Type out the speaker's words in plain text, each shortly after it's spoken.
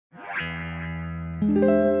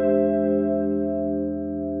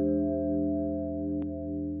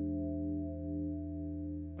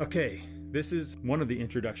Okay, this is one of the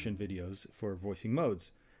introduction videos for voicing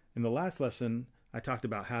modes. In the last lesson, I talked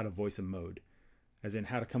about how to voice a mode, as in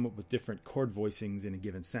how to come up with different chord voicings in a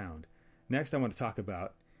given sound. Next, I want to talk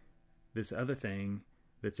about this other thing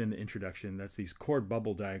that's in the introduction. That's these chord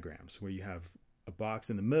bubble diagrams, where you have a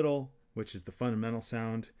box in the middle, which is the fundamental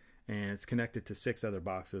sound, and it's connected to 6 other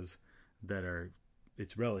boxes that are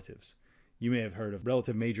its relatives. You may have heard of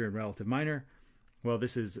relative major and relative minor. Well,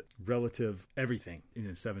 this is relative everything in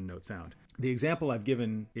a 7-note sound. The example I've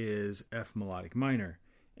given is F melodic minor,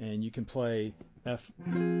 and you can play F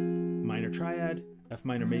minor triad, F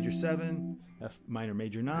minor major 7, F minor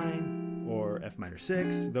major 9, or F minor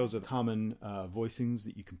 6. Those are common voicings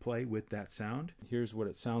that you can play with that sound. Here's what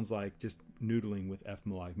it sounds like just noodling with F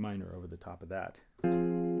melodic minor over the top of that.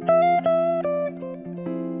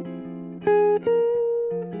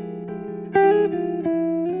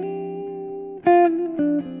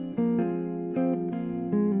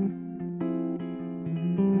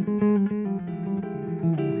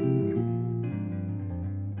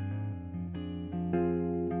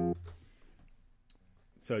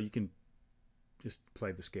 So you can just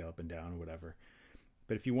play the scale up and down or whatever.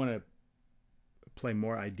 But if you want to play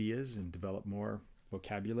more ideas and develop more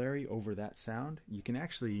vocabulary over that sound, you can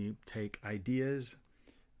actually take ideas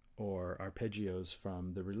or arpeggios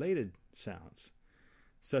from the related sounds,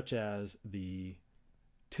 such as the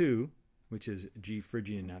 2, which is G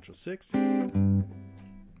Phrygian natural 6. And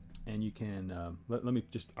you can, let me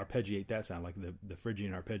just arpeggiate that sound, like the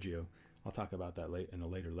Phrygian arpeggio. I'll talk about that in a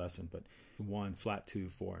later lesson, but 1, flat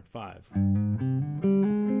 2, 4, and 5. And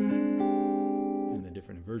the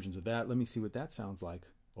different inversions of that. Let me see what that sounds like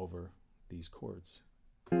over these chords.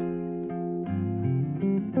 Now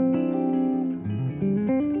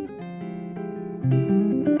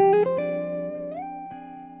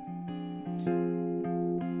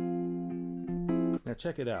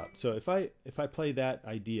check it out. So if I play that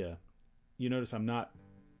idea, you notice I'm not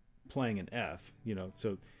playing an F,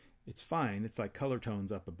 so it's fine. It's like color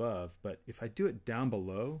tones up above, but if I do it down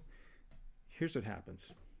below, here's what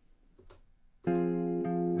happens.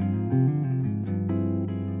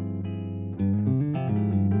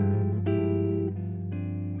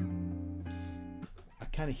 I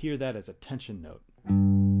kind of hear that as a tension note.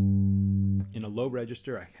 In a low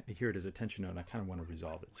register, I hear it as a tension note, and I kind of want to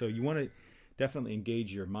resolve it. So you want to definitely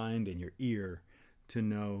engage your mind and your ear to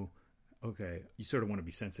know, okay, you sort of want to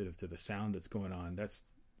be sensitive to the sound that's going on. That's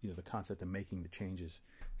the concept of making the changes.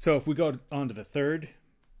 So if we go on to the 3rd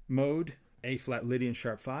mode, A flat Lydian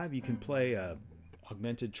sharp 5, you can play a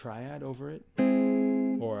augmented triad over it,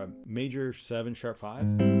 or a major 7 sharp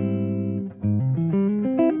 5.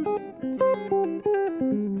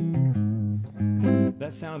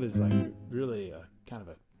 That sound is like really a kind of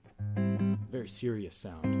a very serious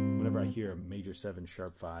sound. Whenever I hear a major 7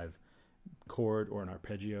 sharp 5 chord or an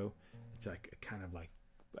arpeggio, it's like kind of like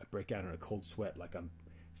I break out in a cold sweat,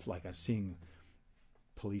 it's like I'm seeing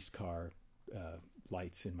police car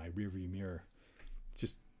lights in my rearview mirror. It's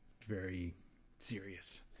just very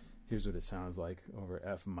serious. Here's what it sounds like over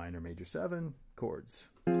F minor major 7 chords.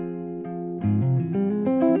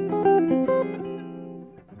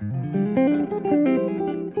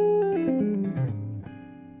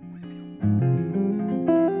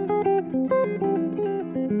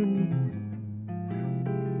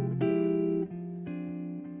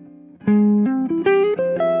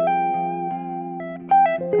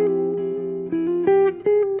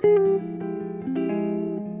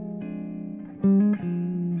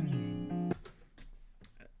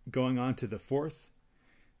 Going on to the 4th,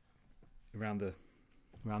 around the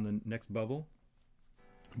next bubble,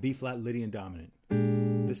 B flat Lydian dominant.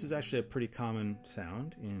 This is actually a pretty common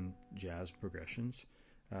sound in jazz progressions,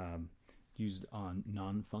 used on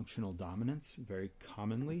non-functional dominants very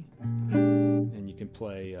commonly. And you can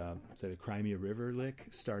play, say, the Crimea River lick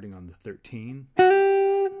starting on the 13.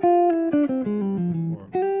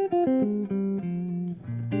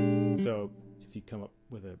 So if you come up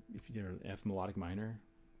with an F melodic minor,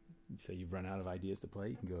 say you've run out of ideas to play,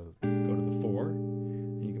 you can go to the 4,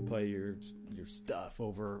 and you can play your stuff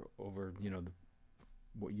over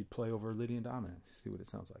what you'd play over Lydian dominant. See what it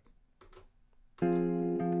sounds like.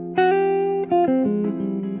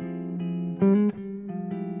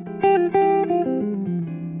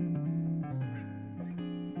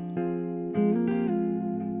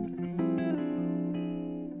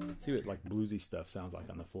 See what like bluesy stuff sounds like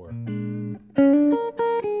on the 4.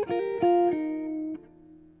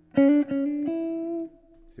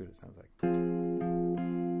 See what it sounds like.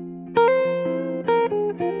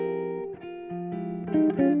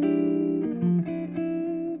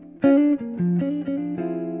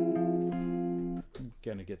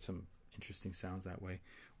 get some interesting sounds that way.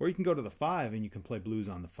 Or you can go to the 5 and you can play blues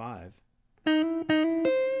on the 5.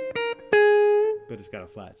 But it's got a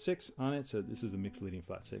flat 6 on it, so this is the mixed leading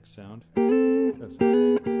flat 6 sound.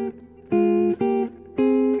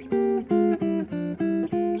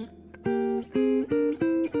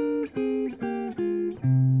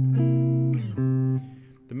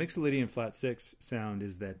 The mixed leading flat 6 sound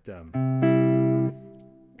is that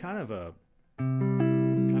kind of a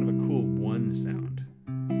cool 1 sound,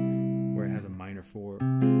 where it has a minor 4.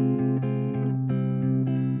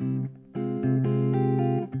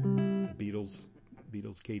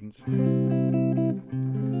 Beatles cadence.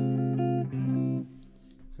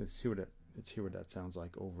 So let's hear what that sounds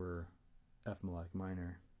like over F melodic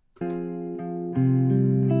minor.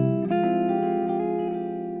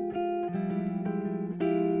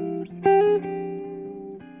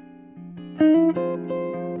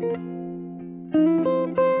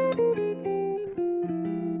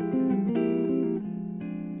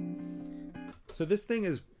 So this thing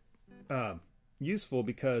is useful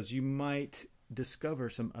because you might discover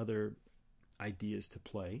some other ideas to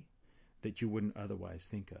play that you wouldn't otherwise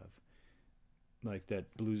think of, like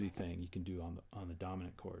that bluesy thing you can do on the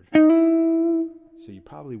dominant chord. So you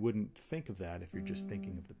probably wouldn't think of that if you're just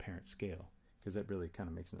thinking of the parent scale, because that really kind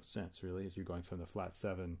of makes no sense, really, as you're going from the flat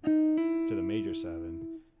 7 to the major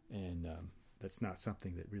 7, and that's not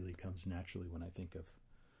something that really comes naturally when I think of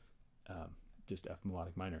just F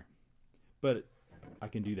melodic minor. But I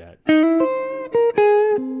can do that.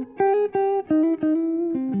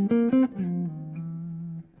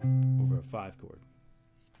 Over a 5 chord.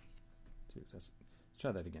 So let's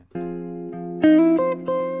try that again.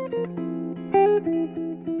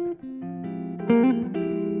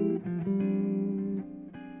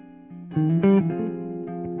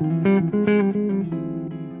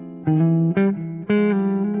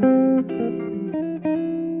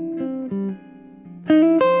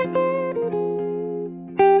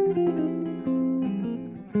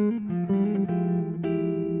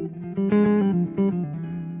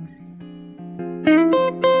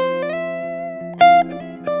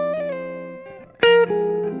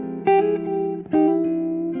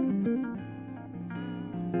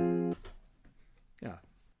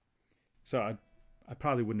 So I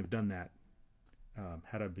probably wouldn't have done that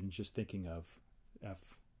had I been just thinking of F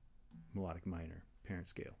melodic minor, parent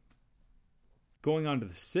scale. Going on to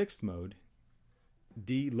the 6th mode,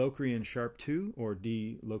 D Locrian sharp 2 or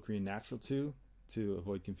D Locrian natural 2, to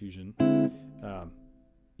avoid confusion.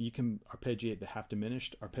 You can arpeggiate the half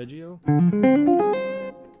diminished arpeggio. I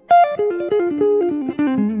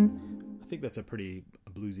think that's a pretty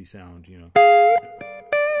bluesy sound, you know.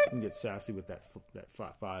 You can get sassy with that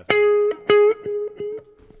flat 5.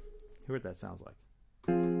 Hear what that sounds like.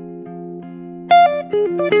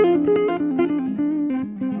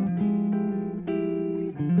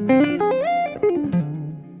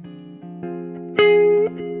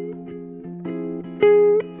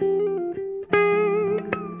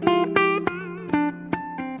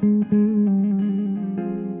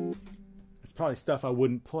 It's probably stuff I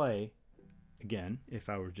wouldn't play again if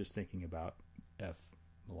I were just thinking about F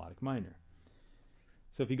melodic minor.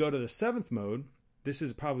 So if you go to the 7th mode, this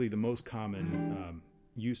is probably the most common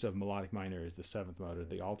use of melodic minor, is the 7th mode, or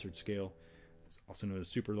the altered scale. It's also known as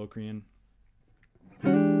super Locrian.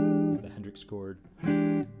 It's the Hendrix chord,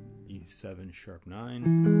 E7 sharp 9.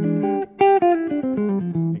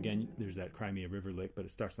 Again, there's that Crimea River lick, but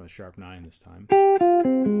it starts on the sharp 9 this time.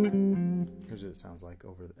 Here's what it sounds like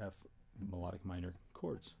over the F melodic minor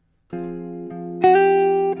chords.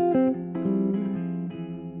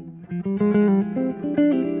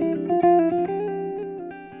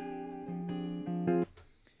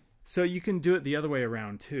 So you can do it the other way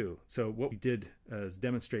around too. So what we did is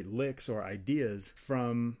demonstrate licks or ideas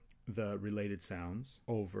from the related sounds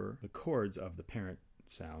over the chords of the parent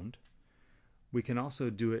sound. We can also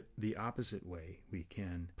do it the opposite way. We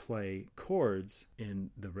can play chords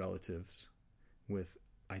in the relatives with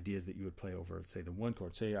ideas that you would play over, say, the 1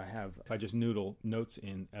 chord. Say if I just noodle notes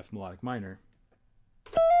in F melodic minor.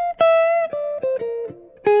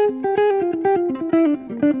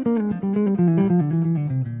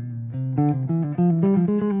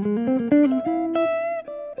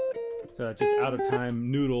 So just out of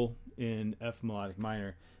time noodle in F melodic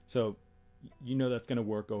minor. So you know that's going to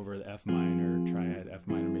work over the F minor triad, F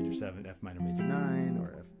minor major 7, F minor major 9,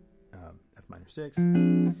 or F minor 6.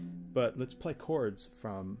 But let's play chords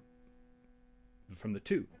from the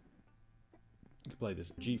 2. You can play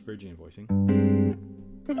this G Phrygian voicing.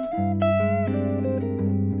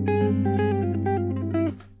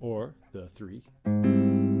 Or the 3.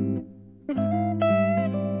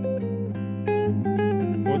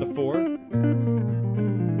 Or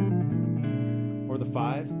the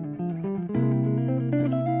 5,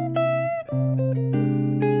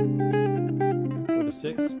 or the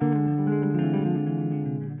 6, or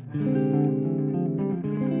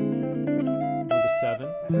the 7.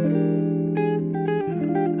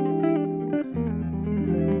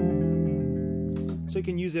 So you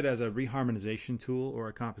can use it as a reharmonization tool or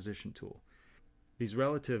a composition tool. These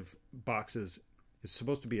relative boxes is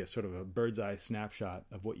supposed to be a sort of a bird's eye snapshot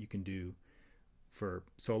of what you can do for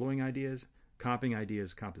soloing ideas, comping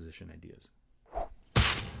ideas, composition ideas.